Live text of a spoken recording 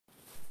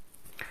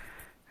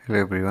Hello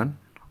everyone,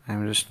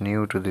 I'm just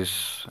new to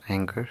this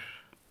anchor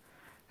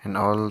and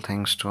all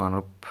thanks to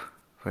Anup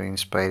for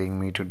inspiring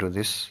me to do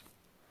this.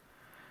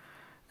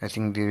 I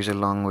think there is a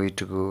long way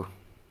to go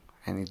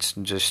and it's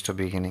just a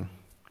beginning.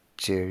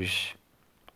 Cheers.